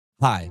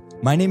Hi,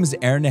 my name is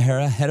Aaron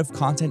Nahara, Head of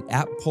Content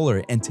at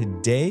Polarr, and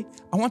today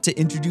I want to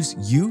introduce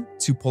you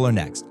to Polarr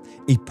Next,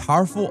 a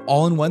powerful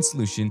all-in-one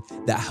solution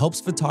that helps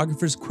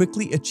photographers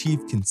quickly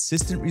achieve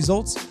consistent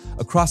results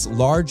across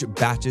large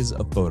batches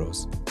of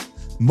photos.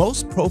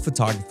 Most pro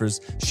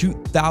photographers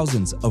shoot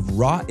thousands of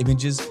raw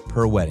images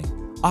per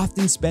wedding,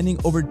 often spending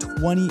over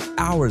 20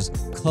 hours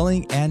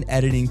culling and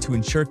editing to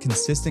ensure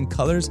consistent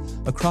colors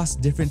across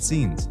different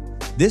scenes.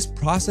 This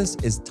process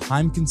is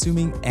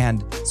time-consuming,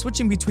 and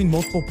switching between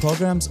multiple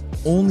programs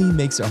only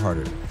makes it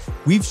harder.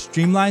 We've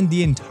streamlined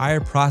the entire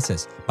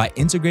process by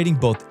integrating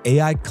both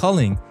AI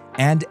culling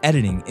and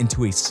editing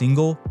into a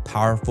single,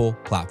 powerful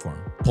platform.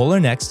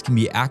 Polarr Next can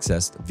be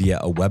accessed via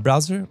a web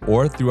browser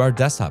or through our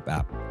desktop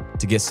app.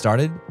 To get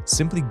started,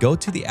 simply go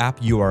to the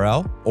app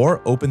URL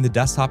or open the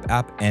desktop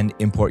app and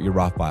import your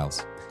raw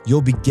files.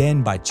 You'll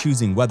begin by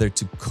choosing whether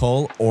to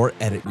cull or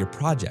edit your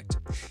project.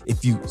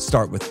 If you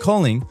start with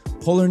culling,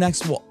 Polarr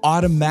Next will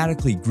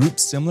automatically group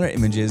similar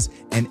images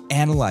and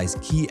analyze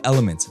key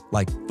elements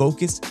like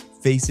focus,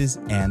 faces,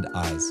 and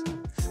eyes.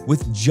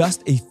 With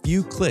just a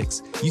few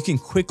clicks, you can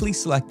quickly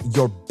select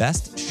your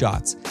best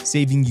shots,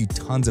 saving you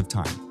tons of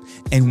time.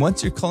 And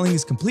once your culling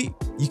is complete,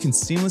 you can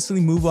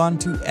seamlessly move on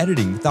to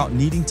editing without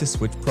needing to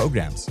switch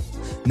programs.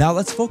 Now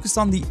let's focus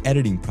on the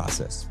editing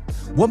process.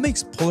 What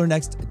makes Polarr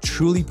Next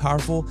truly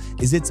powerful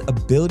is its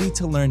ability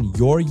to learn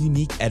your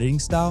unique editing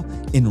style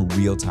in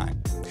real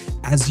time.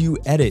 As you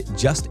edit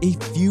just a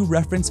few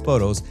reference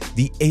photos,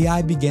 the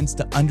AI begins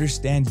to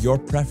understand your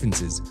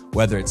preferences,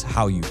 whether it's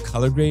how you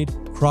color grade,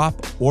 crop,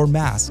 or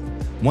mask.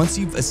 Once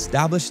you've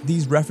established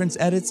these reference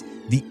edits,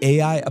 the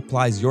AI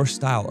applies your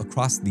style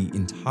across the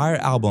entire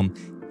album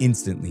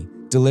instantly,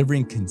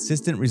 delivering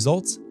consistent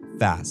results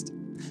fast.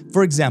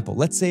 For example,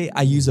 let's say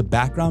I use a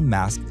background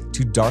mask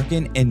to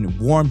darken and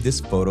warm this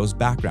photo's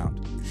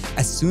background.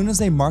 As soon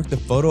as I mark the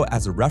photo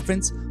as a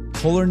reference,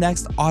 Polarr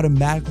Next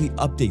automatically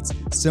updates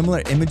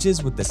similar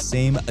images with the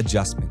same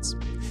adjustments.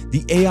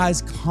 The AI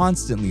is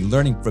constantly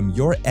learning from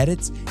your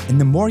edits, and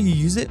the more you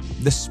use it,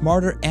 the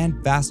smarter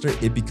and faster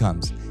it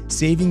becomes,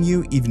 saving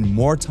you even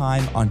more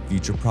time on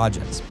future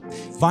projects.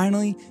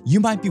 Finally, you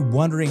might be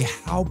wondering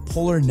how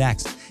Polarr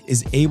Next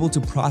is able to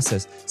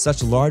process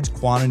such large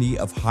quantity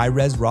of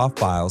high-res raw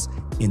files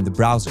in the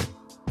browser.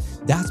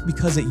 That's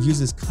because it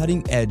uses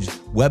cutting-edge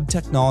web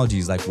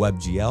technologies like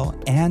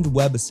WebGL and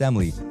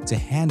WebAssembly to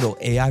handle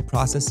AI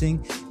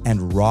processing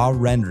and raw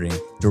rendering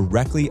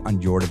directly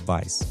on your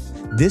device.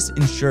 This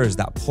ensures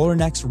that Polarr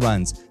Next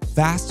runs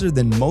faster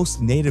than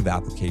most native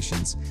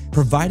applications,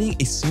 providing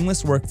a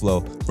seamless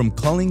workflow from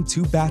culling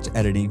to batch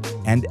editing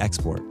and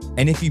export.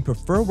 And if you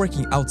prefer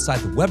working outside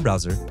the web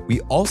browser,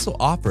 we also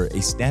offer a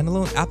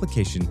standalone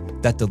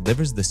application that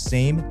delivers the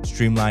same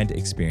streamlined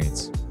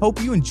experience.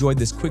 Hope you enjoyed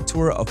this quick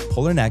tour of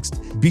Polarr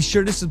Next. Be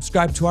sure to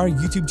subscribe to our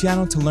YouTube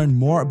channel to learn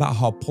more about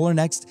how Polarr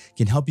Next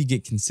can help you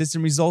get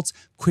consistent results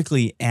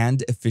quickly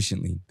and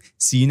efficiently.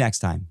 See you next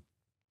time.